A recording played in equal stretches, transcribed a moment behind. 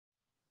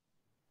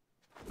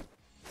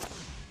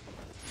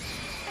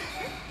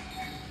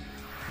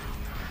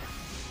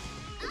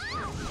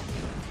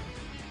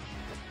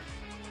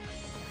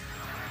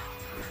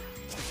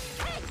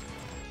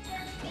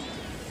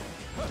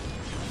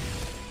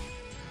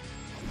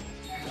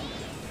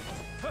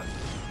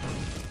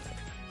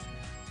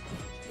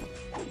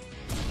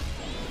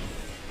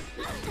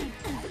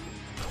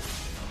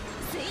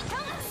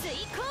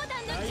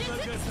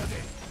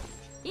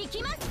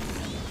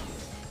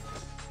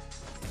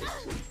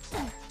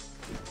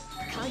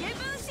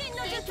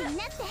気に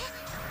なって。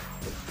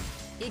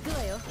行く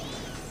わよ。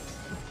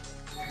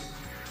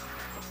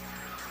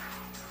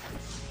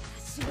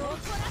私を怒ら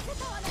せ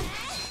たわね。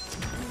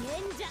無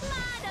縁じゃ。ま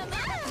だま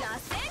だ螺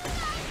旋だ。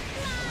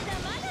まだ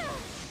まだ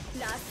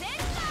螺旋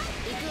だ。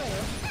行くわよ。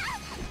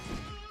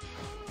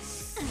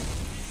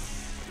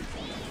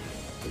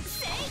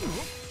せい。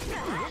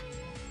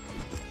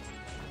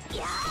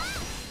やー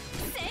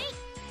せい。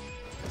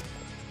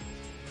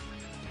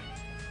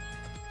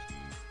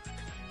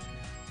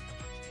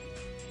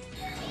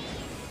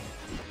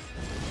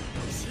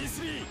C3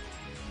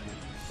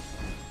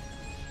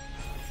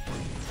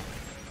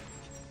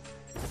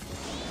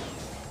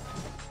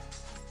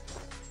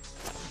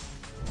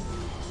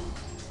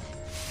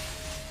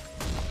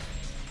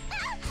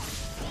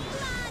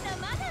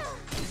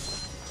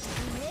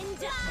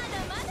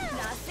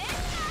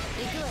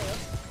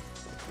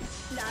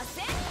 螺旋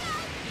だ。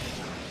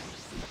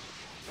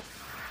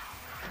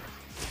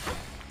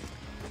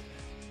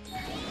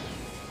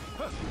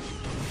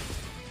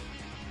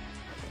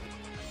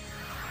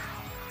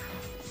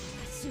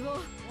私を怒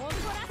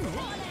らせた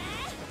わね。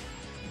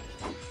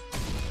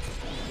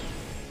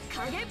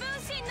影分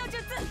身の術。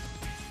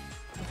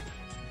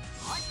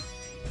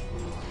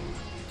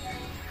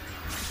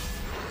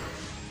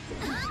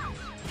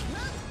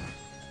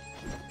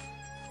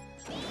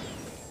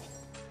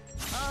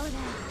ほら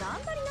頑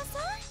張りなさ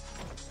い。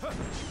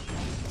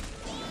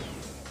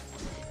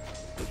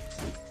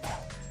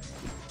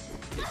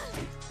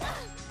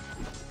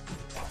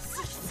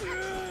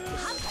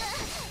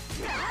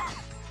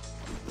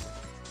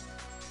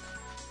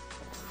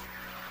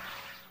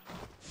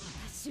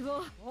私を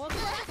怒らせ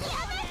てや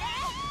めて。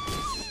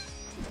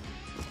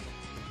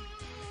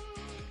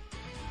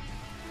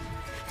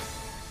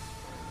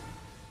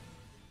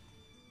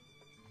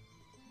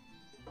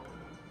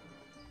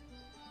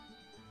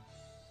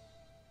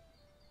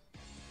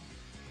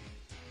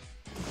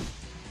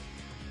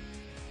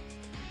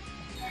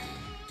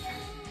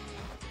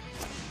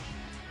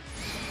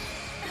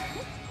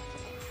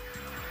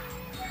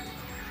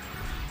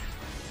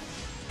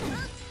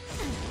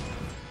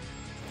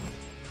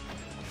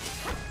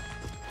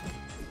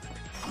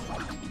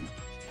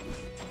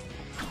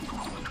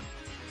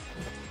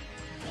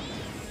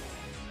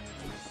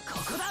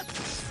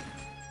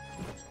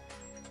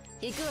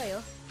行くわ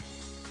よ。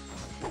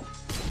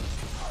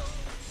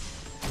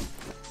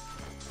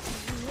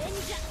無縁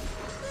じゃ。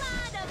ま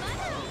だま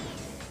だ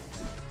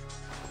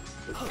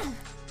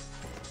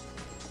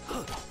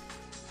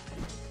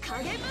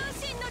影分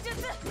身の術。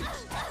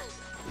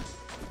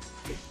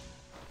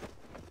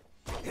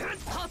や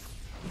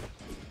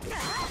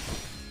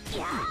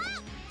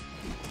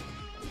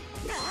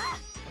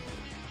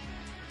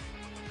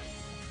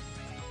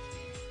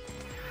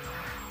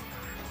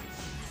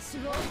私を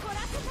怒ら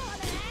せたわね。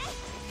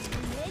無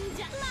縁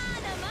じゃ。ま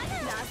だまだ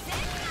螺旋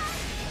だ。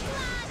ま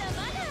だま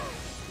だ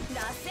螺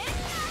旋だ。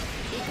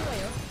行くわよ。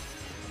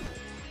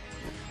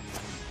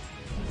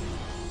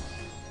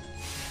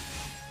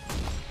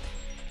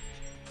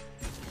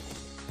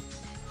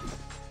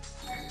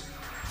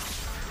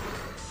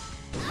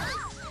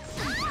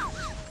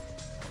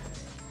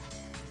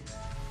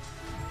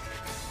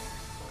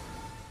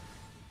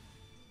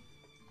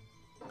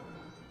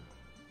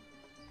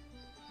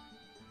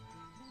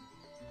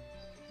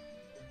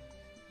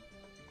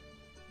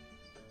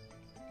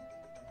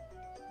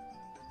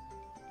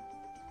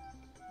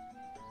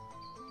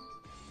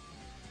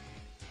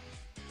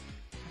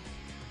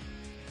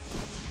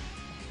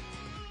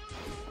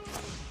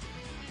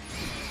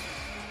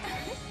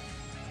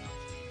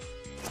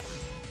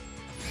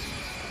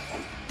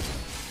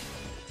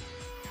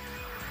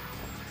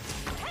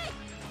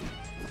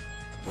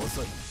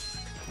遅い。無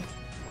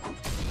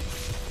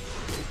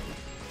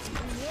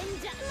縁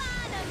じゃ。ま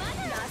だまだ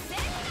螺旋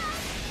だ。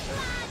ま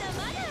だま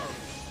だ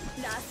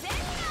螺旋だ。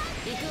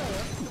行くわよ。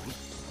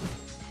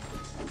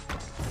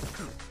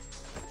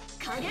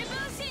影分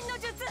身の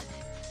術。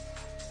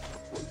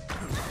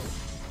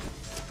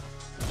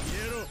消え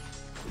ろ。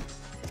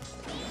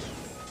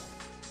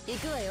行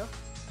くわよ。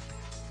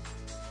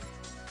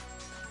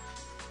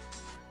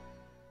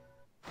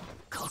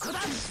ここだ。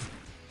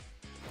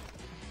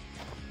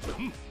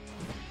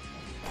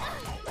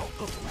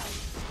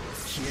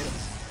消えろ。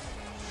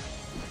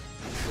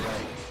暗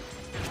い。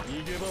逃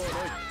げ場はな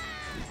い。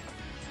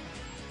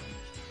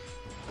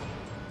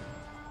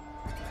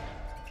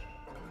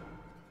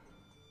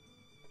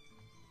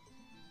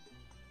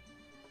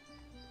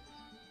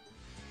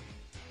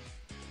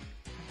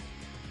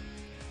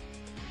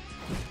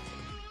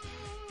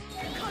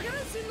影分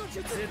身の術。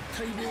絶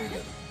対防御。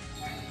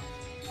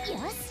よ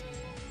し。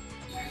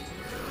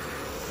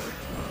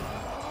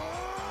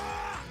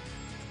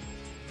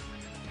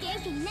元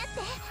気になって。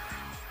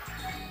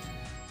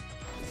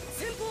先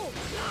方螺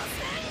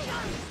旋丸。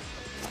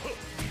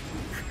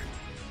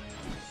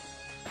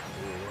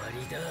終わり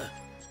だ。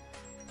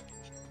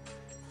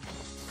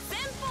先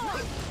方。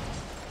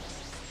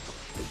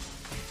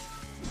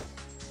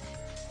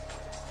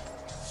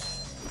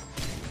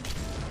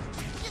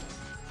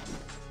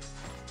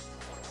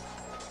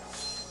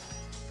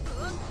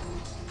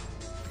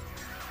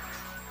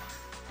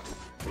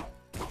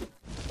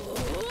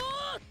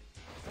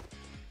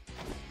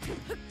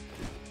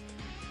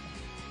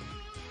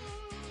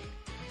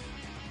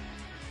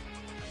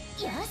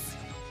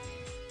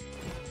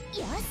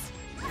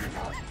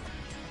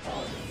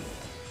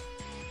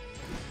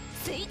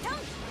水遁大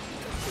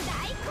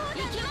高弾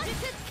の術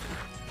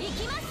行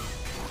きます。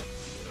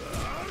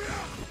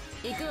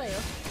行くわよ。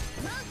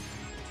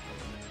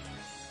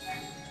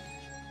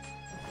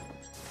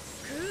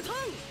空遁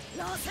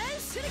螺旋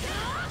手裏剣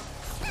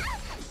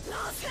螺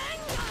旋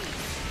丸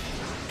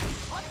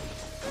まだ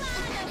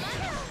まだ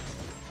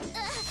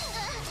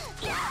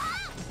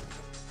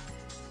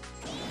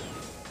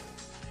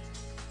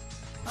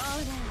ほら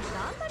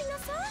頑張りな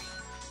さい。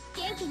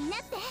元気になっ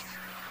て。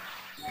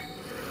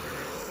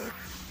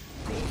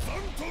五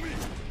三飛び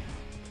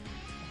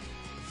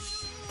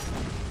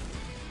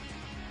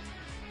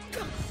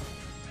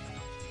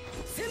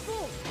先方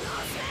螺旋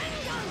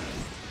丸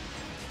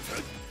先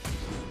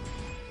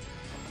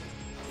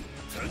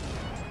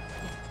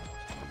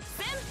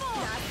方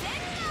螺旋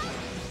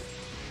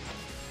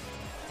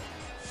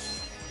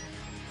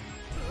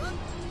丸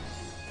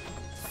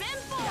先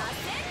方螺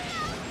旋丸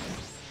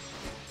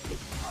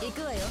行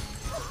くわよ。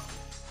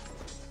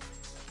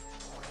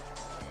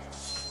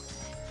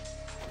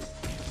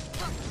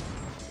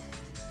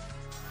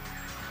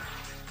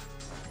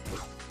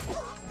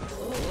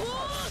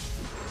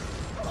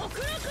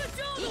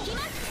行き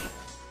ます。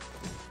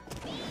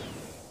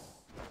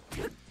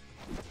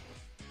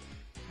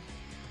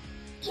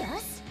よ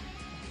し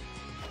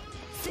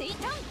水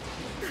遁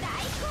大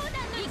高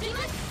弾の術行きま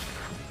す。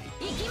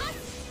行きます。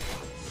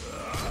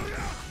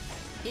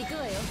行く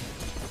わよ。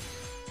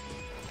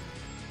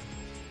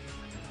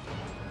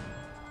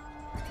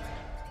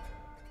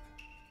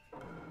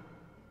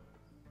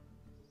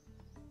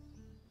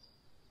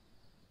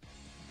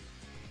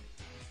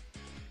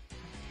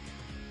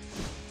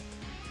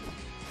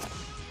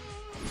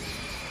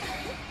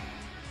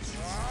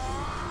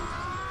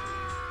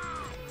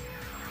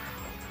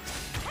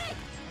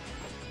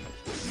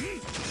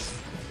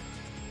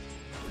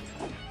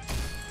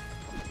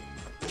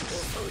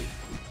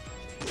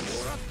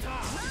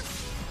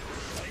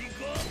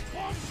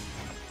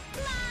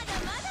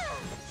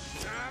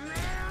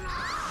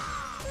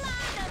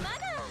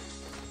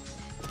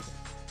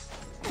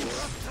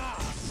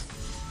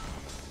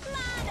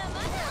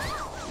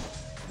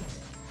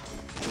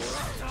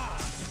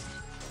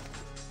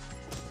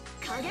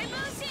影分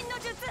身の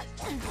術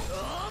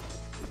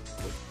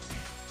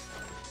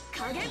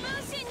影分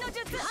身の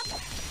術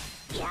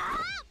やあ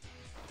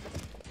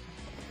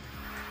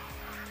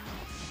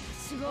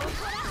死亡こら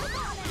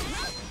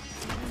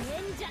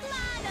忍者ま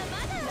だ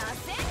まだ螺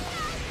旋が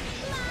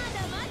ま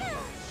だまだ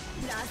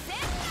螺旋が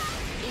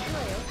行く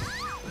わよ。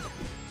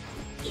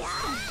やあ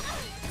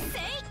せい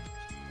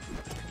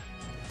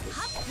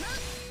はっ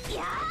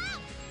やあ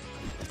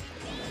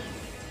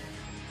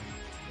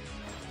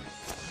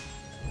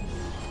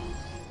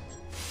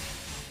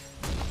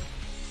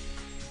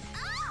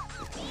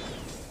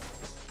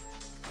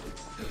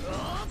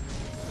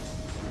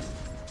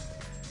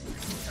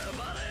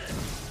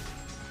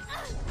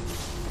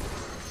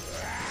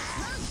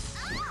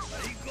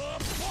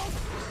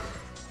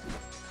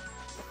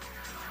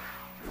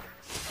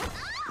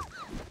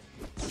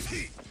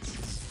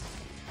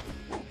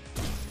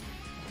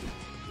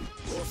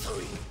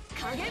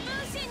影分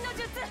身の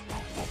術はっ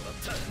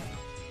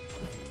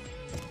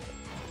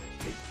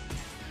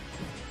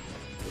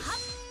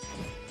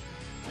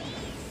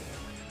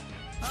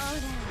ほら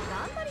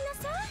頑張りな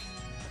さい。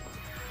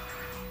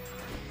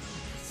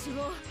死を怒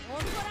ら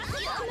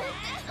せようね。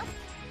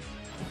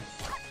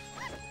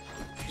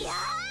やあ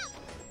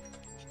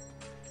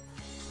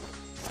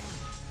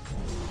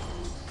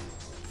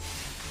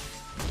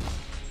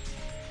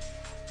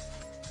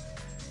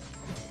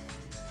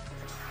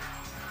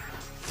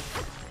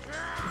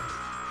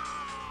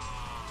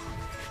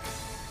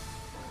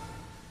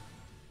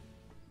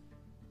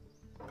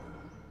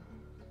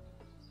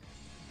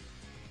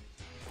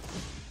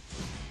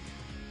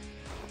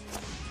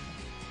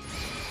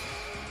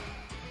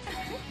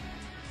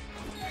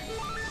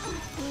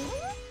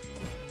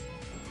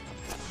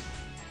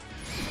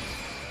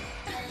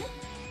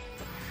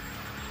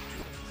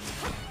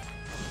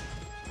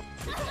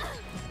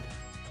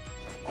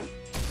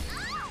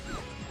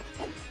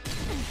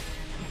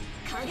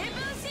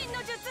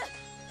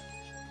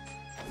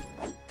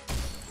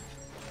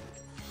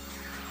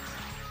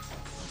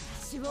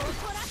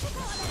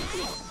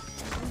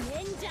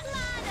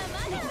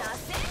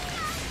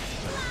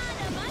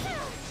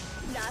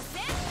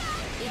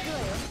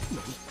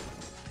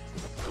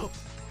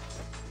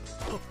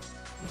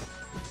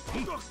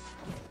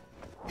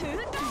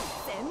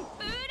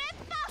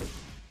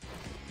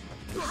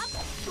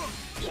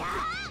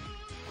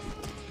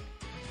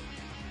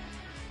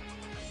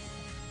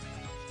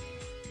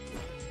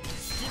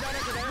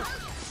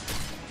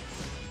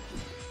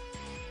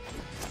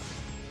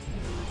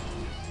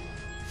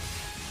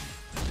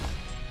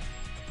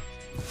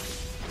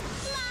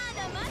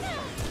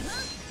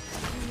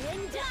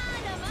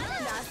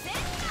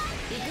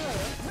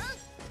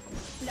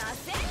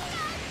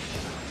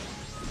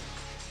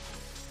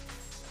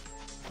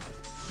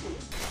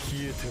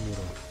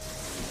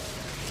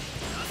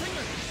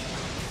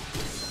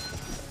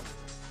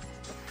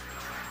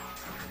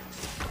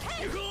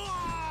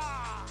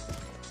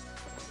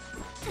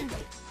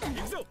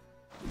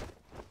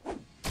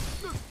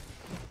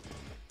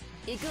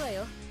行くわ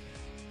よ。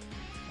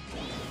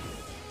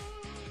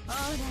ほら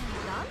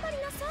頑張り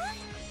なさい。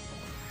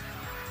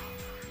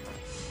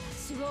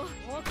私を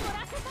怒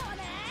らせたわね。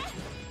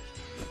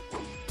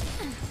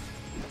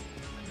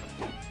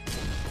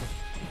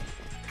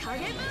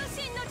影分身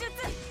の術。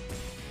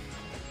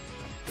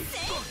せい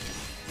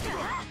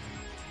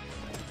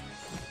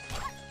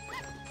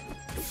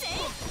せい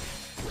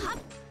はっ。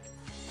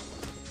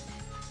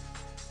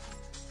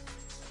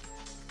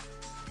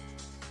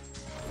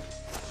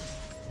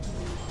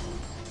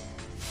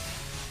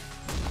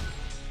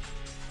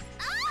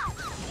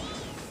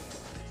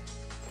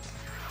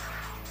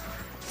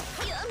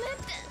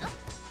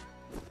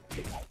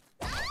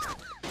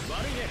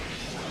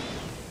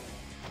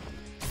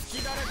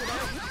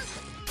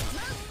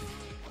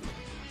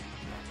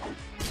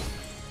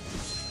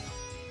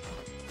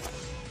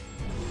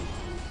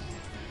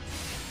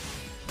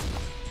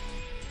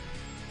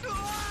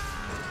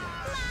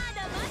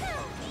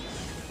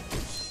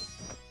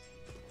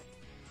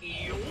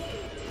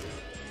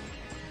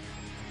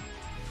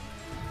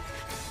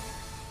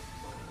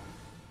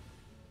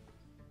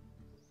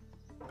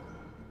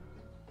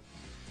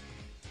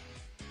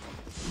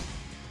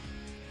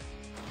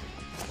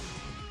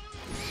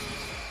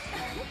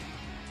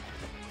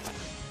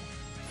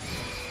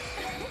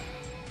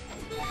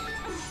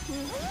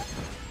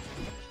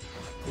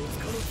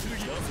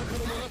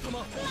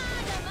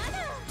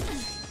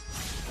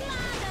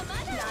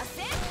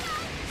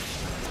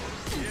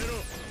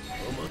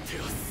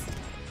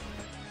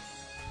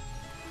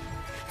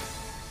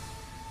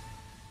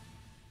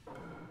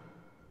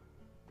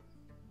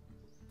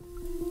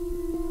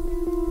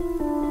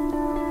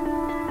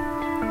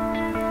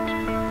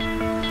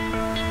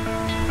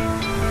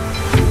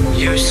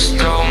You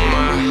stole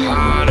my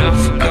heart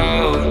of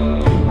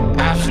gold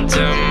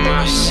after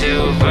my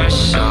silver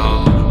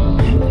soul.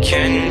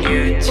 Can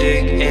you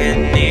dig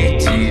any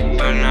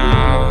deeper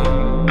now?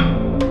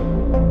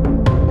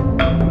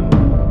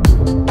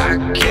 I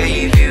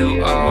gave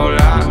you all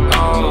I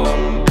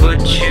own,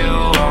 put you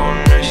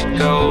on this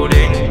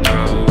golden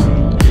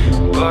throne,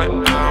 but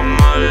I'm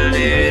a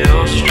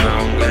little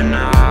stronger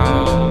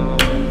now.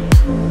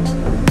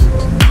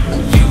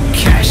 You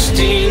cashed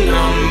in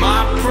on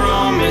my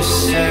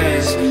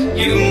promises.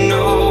 You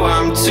know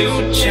I'm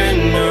too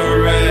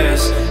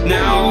generous.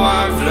 Now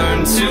I've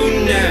learned to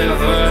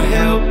never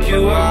help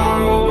you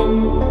out,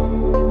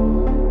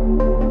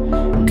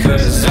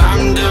 'cause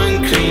I'm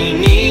done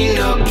cleaning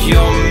up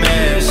your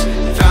mess.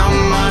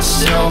 Found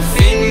myself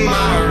in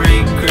my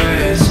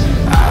regrets.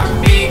 I've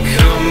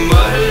become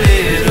a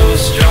little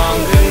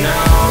stronger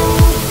now.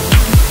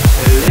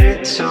 A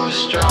little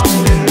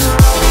stronger now.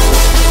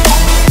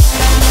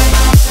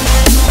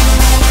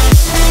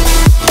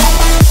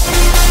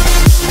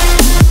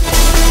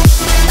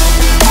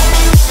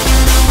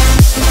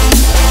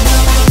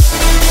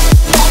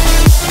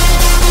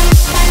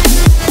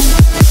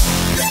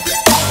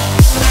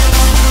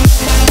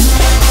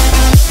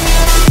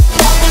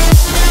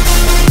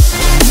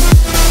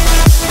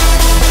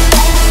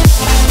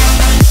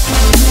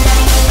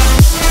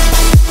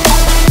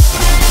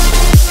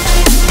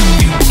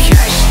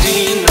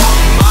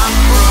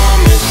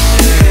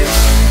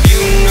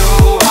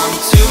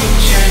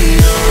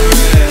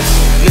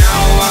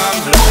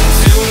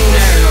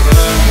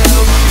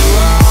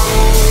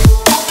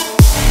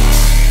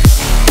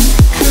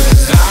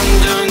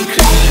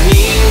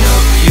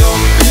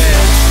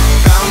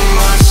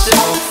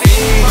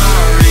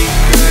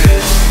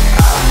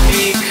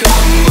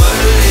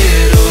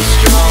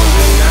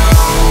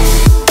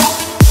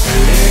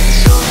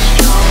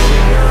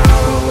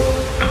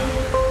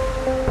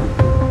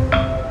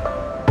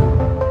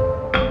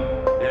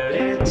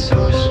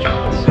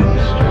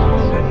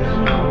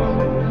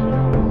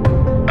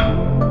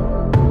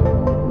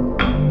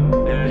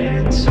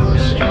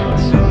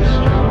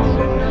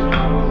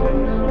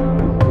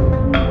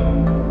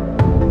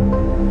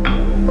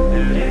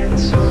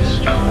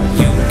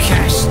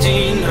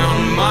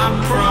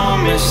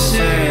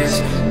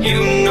 You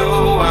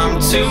know I'm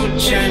too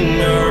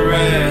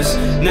generous.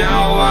 Now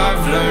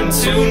I've learned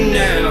to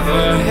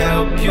never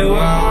help you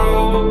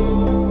out,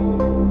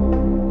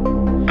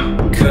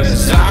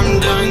 'cause I'm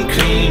done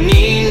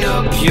cleaning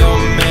up your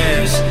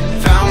mess.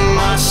 Found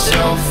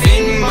myself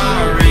in my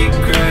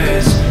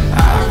regrets.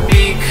 I've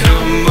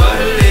become a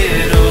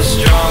little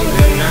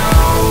stronger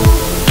now.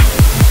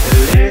 A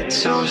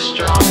little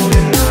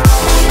stronger now.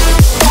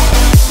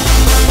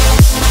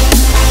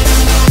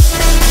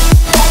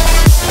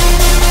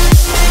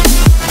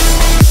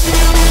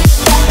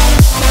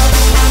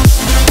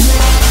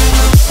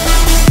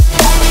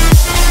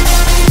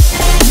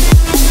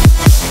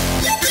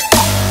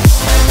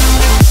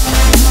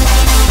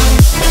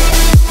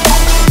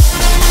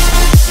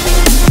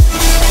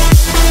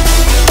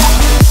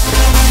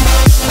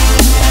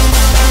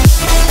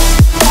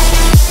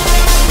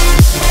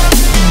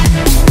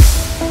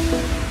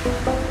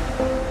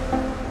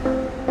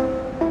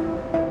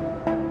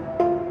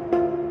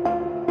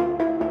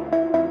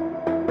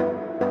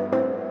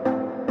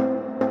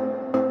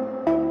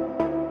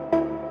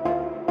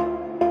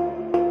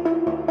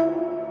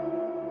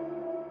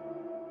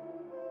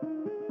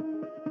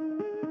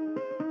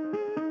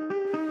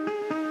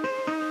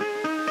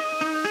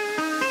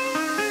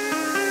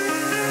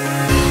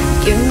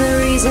 Give me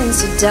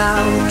reasons to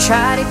doubt,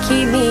 try to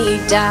keep me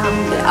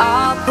down, but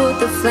I'll put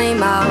the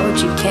flame out,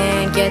 you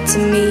can't get to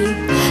me.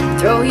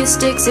 Throw your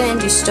sticks and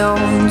your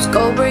stones,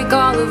 go break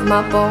all of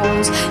my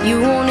bones.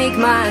 You won't ache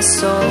my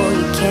soul,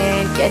 you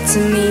can't get to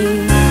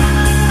me.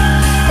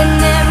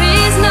 And there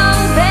is no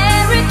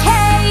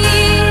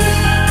barricade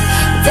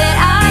that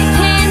I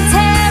can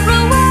tear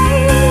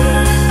away.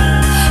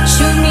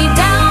 Shoot me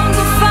down,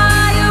 go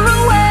fire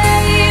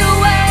away,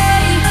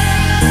 away.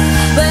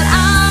 But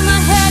I'm a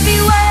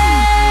heavyweight,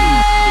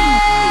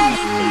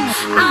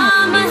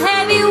 I'm a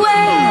heavyweight,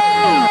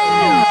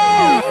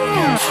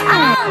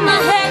 I'm a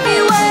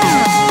heavyweight.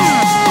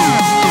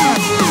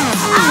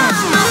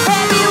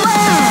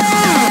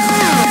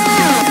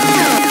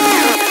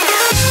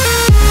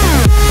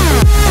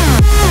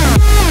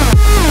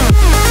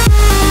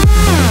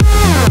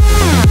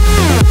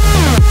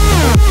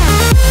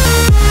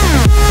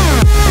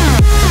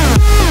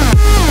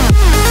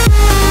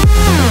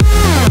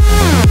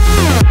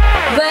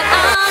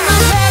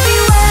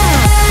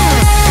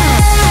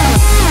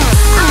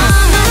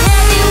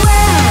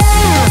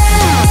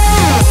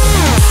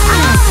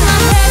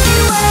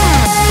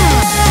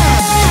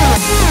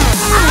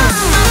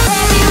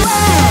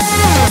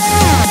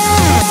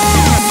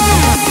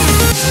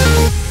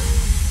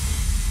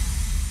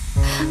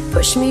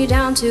 Push me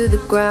down to the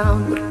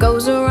ground, what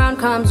goes around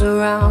comes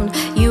around.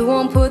 You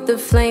won't put the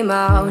flame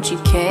out, you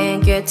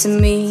can't get to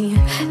me.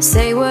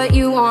 Say what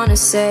you wanna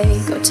say,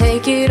 go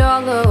take it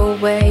all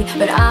away,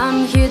 but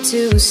I'm here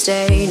to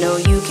stay, no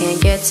you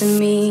can't get to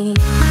me.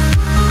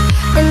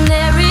 And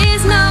there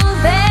is no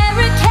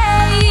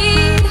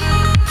barricade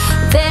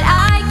that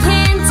I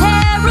can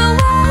tear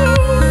away.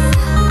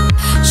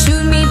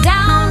 Shoot me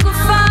down, go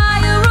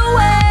fire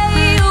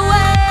away,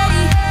 away.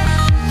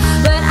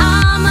 But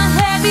I'm a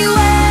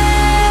heavyweight,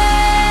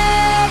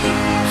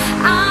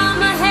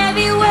 I'm a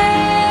heavyweight,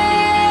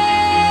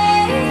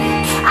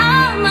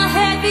 I'm a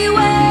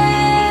heavyweight,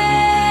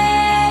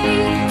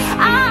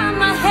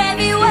 I'm a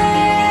heavyweight.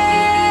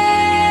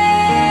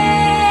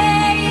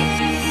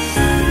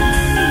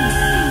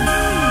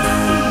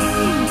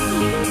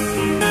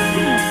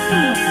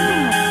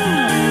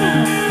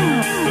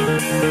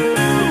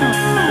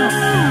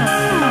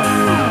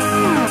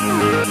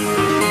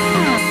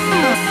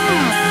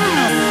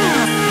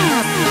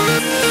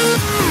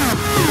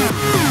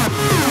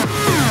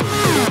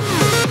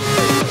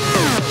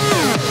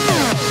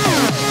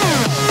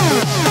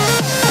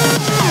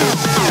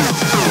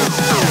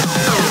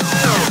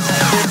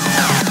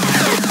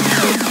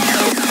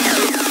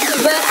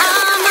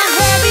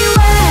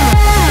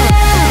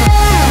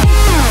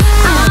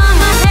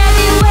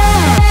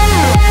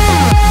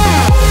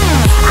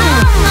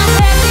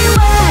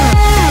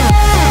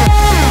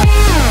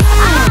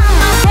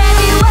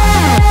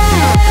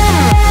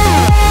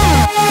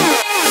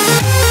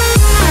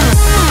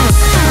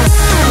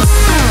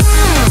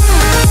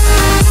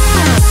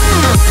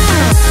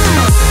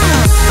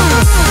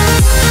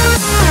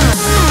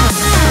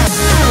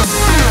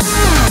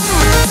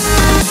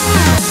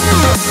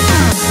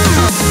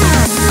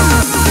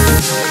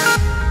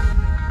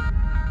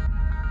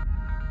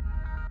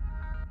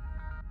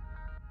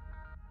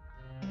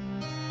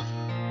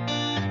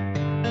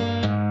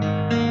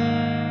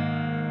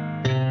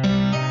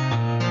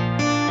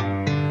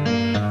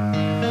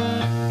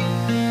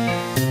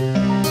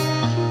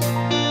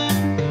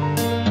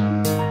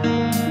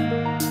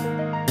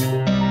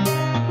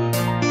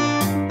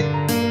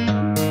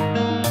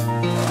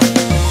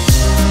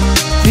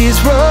 These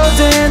roads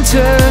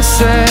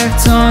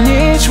intersect, on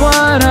each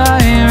one I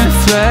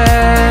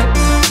reflect.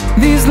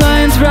 These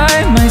lines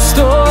write my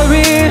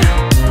story,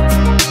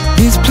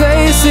 these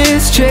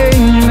places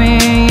change me,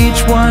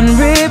 each one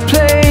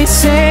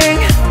replacing,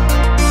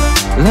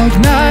 like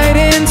night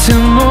into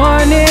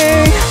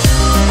morning.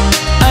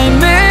 I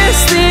miss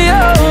the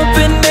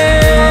open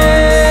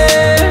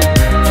air,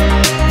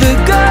 the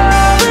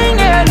going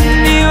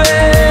anywhere,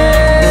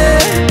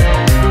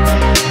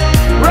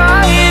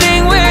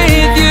 riding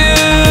with you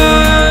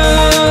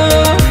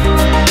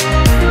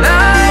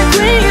like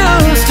we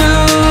used to.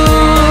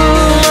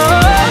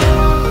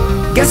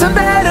 Guess I'm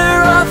better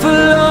off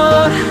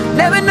alone,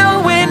 never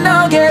know when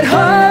I'll get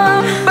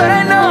home, but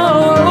I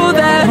know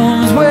that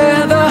home's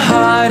where the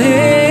heart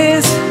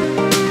is.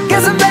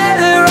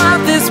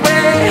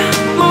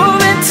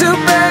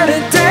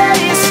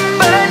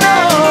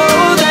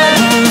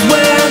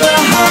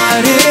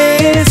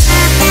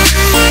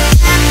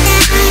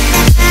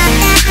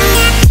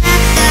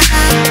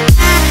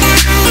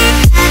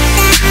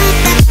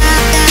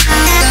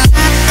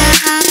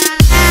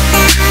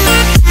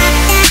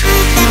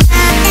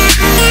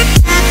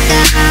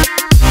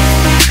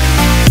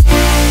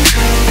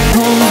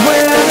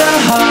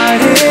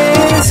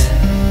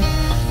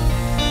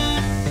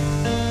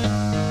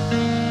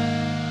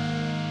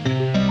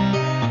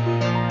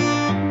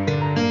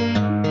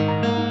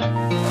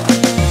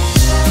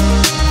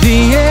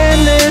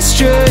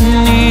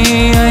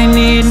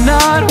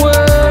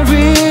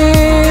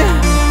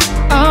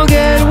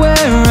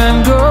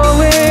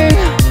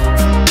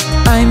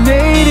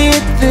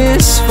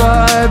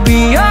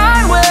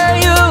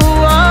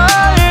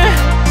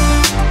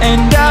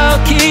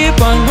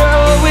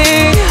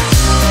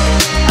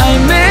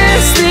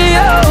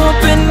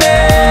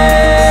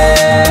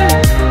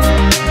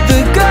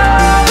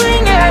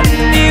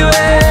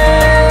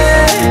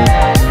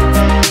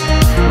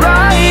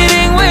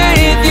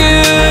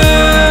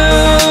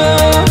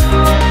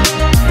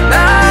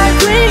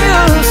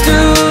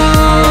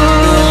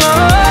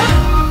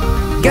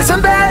 Guess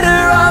I'm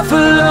better off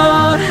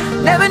alone,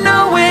 never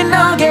know when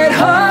I'll get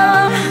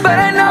home, but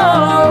I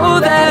know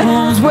that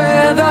home's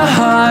where the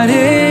heart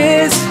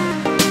is.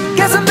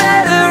 Guess I'm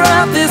better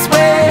off this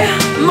way,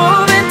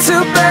 moving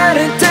to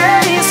better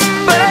days,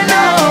 but I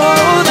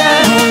know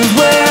that home's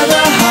where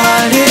the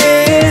heart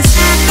is.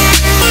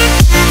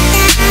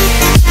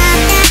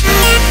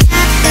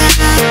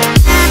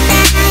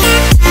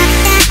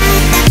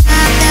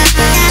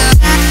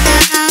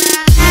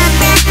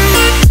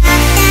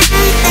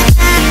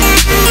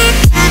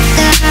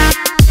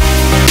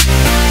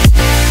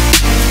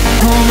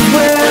 Home's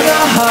where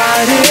the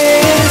heart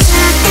is.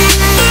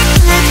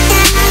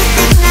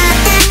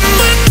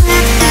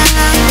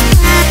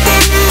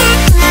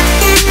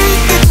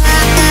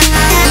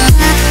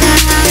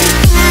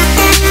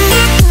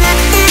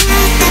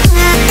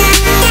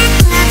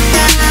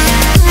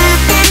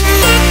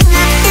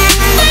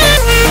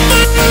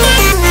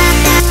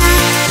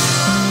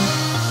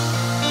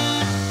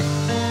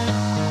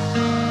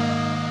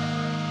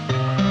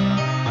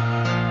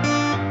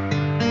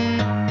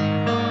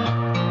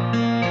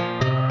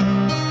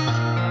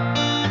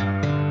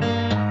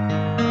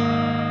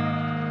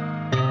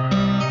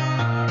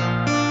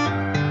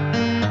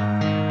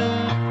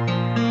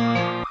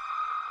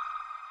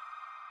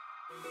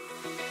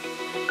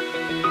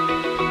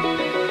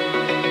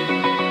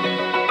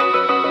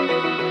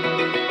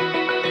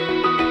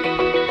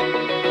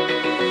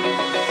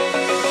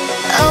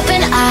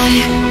 Open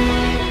eye,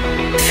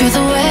 feel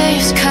the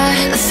waves cut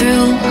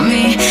through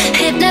me,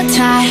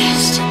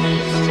 hypnotized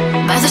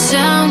by the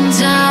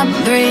sounds I'm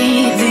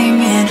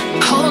breathing in.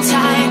 Hold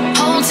tight,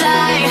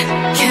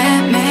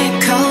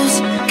 chemicals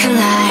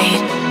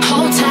collide.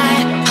 Hold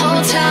tight,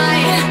 hold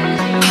tight,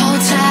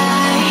 hold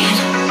tight.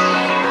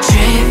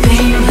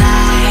 Dripping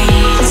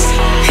lights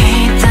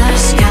paint the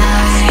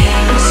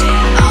skies,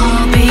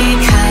 all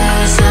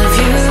because of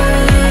you.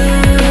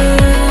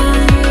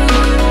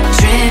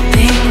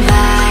 Dripping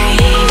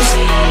lights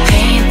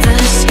paint the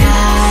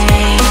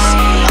skies,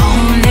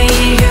 only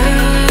you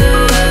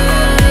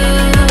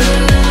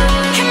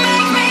can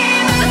make me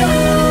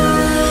move.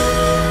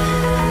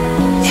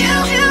 You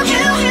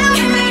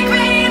can make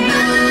me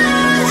move.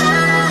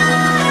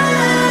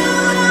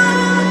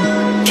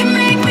 Can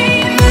make me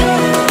move.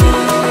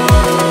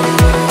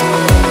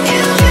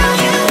 You can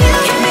make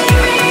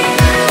me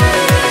move.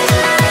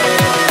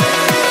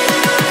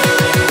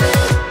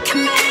 Can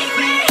make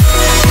me.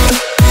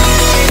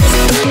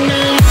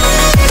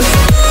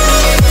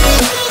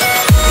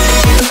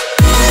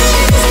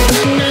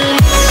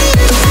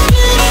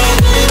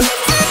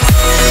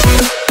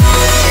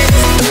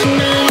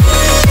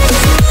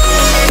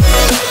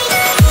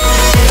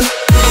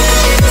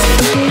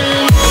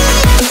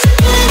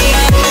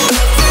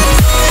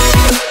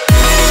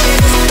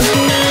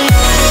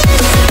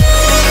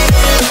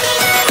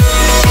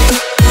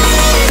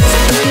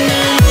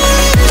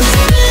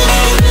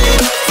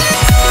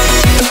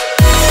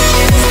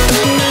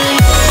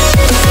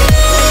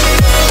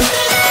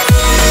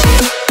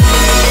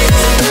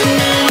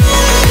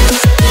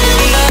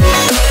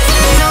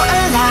 You're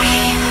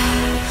alive,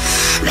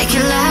 make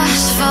it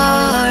last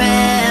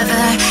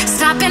forever.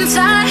 Stop in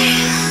time,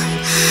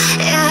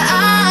 yeah,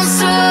 I'm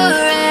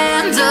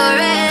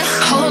surrendering.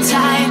 Hold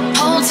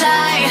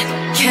tight,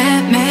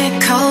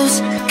 chemicals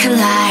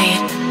collide.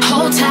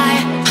 Hold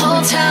tight,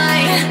 hold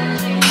tight,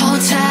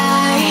 hold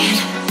tight.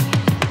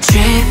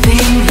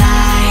 Dripping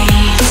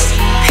lights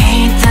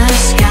paint the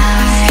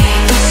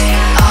skies,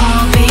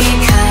 all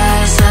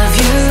because of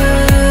you.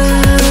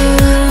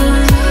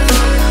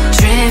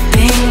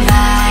 Dripping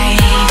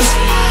lights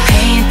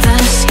paint the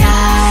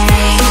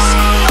skies,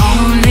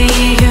 only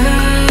you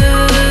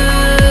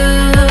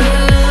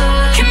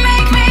can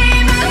make me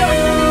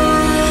move.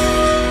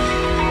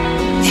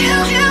 You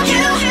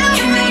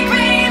can make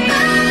me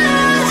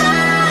move.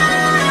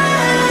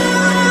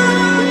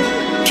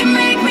 Can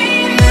make me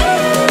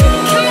move.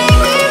 Can make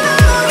me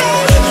move.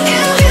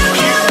 You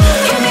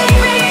can make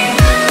me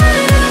move.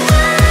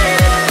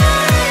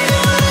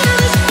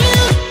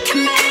 Can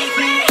make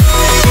me.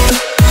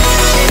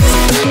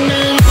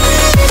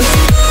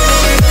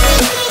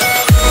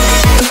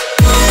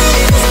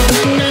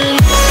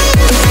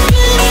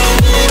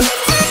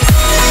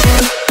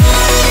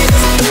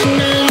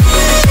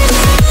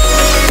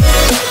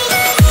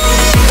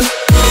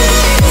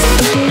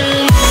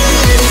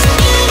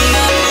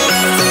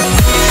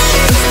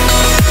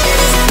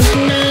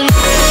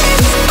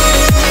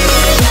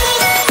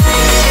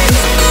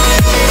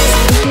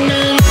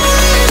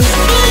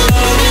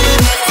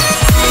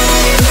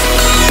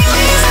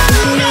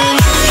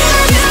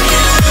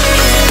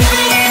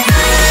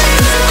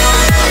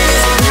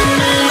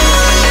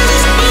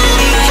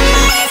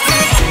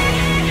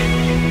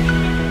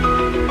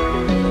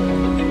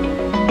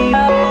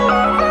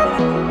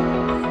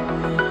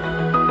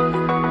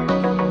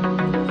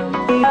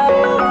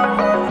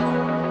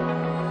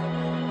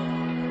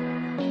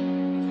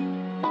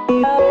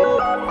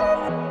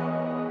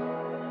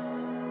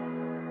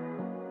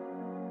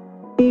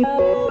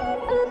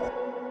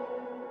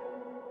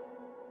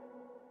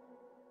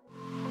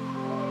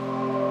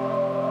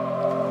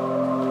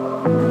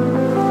 I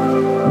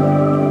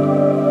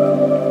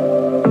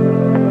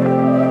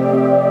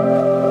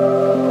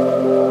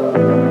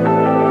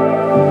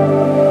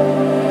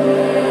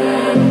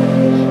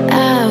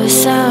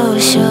was so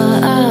sure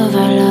of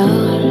our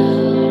love.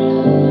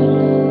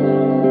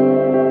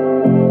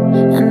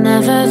 I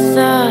never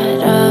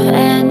thought of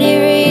any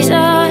reason,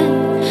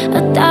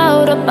 a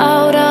doubt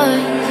about us.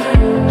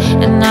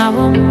 And now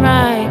I'm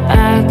right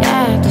back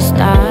at the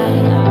start.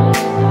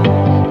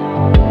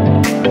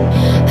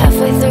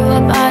 Halfway through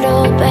a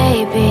bottle,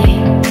 baby,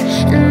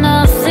 and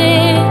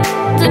nothing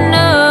to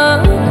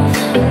know.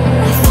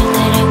 I thought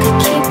that I could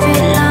keep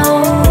it low.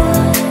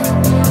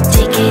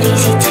 Take it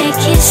easy,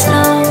 take it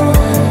slow.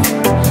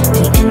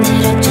 We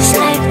ended up just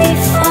like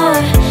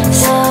before,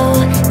 so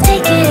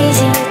take it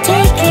easy,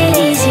 take it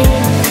easy.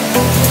 I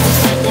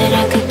thought that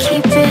I could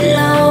keep it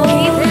low.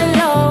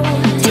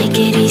 Take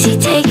it easy,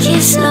 take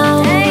it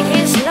slow.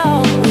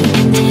 We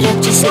ended up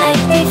just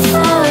like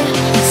before,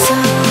 so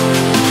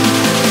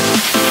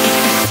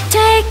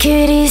take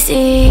it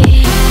easy.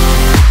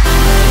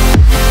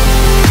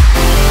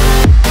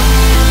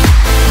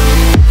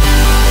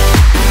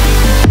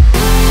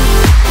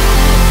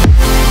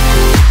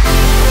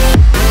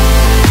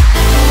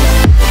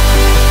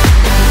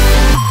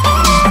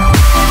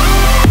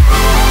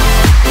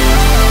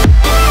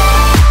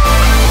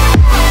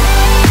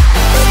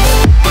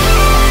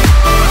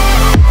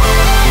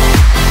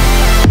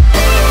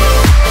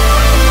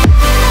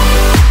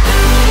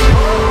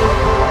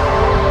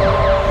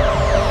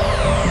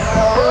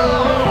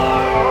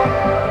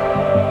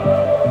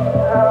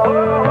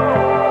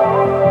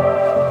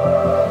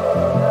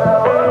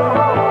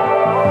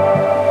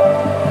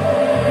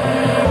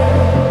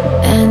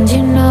 And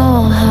you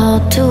know how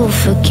to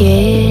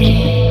forget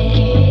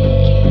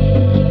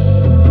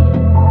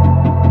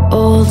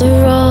all the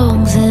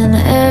wrongs and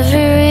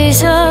every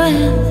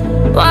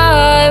reason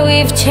why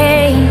we've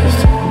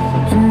changed.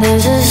 And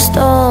there's a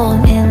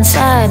storm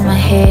inside my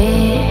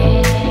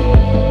head,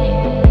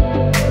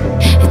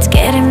 it's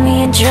getting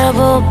me in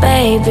trouble,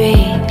 baby,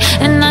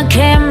 and I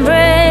can't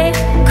breathe.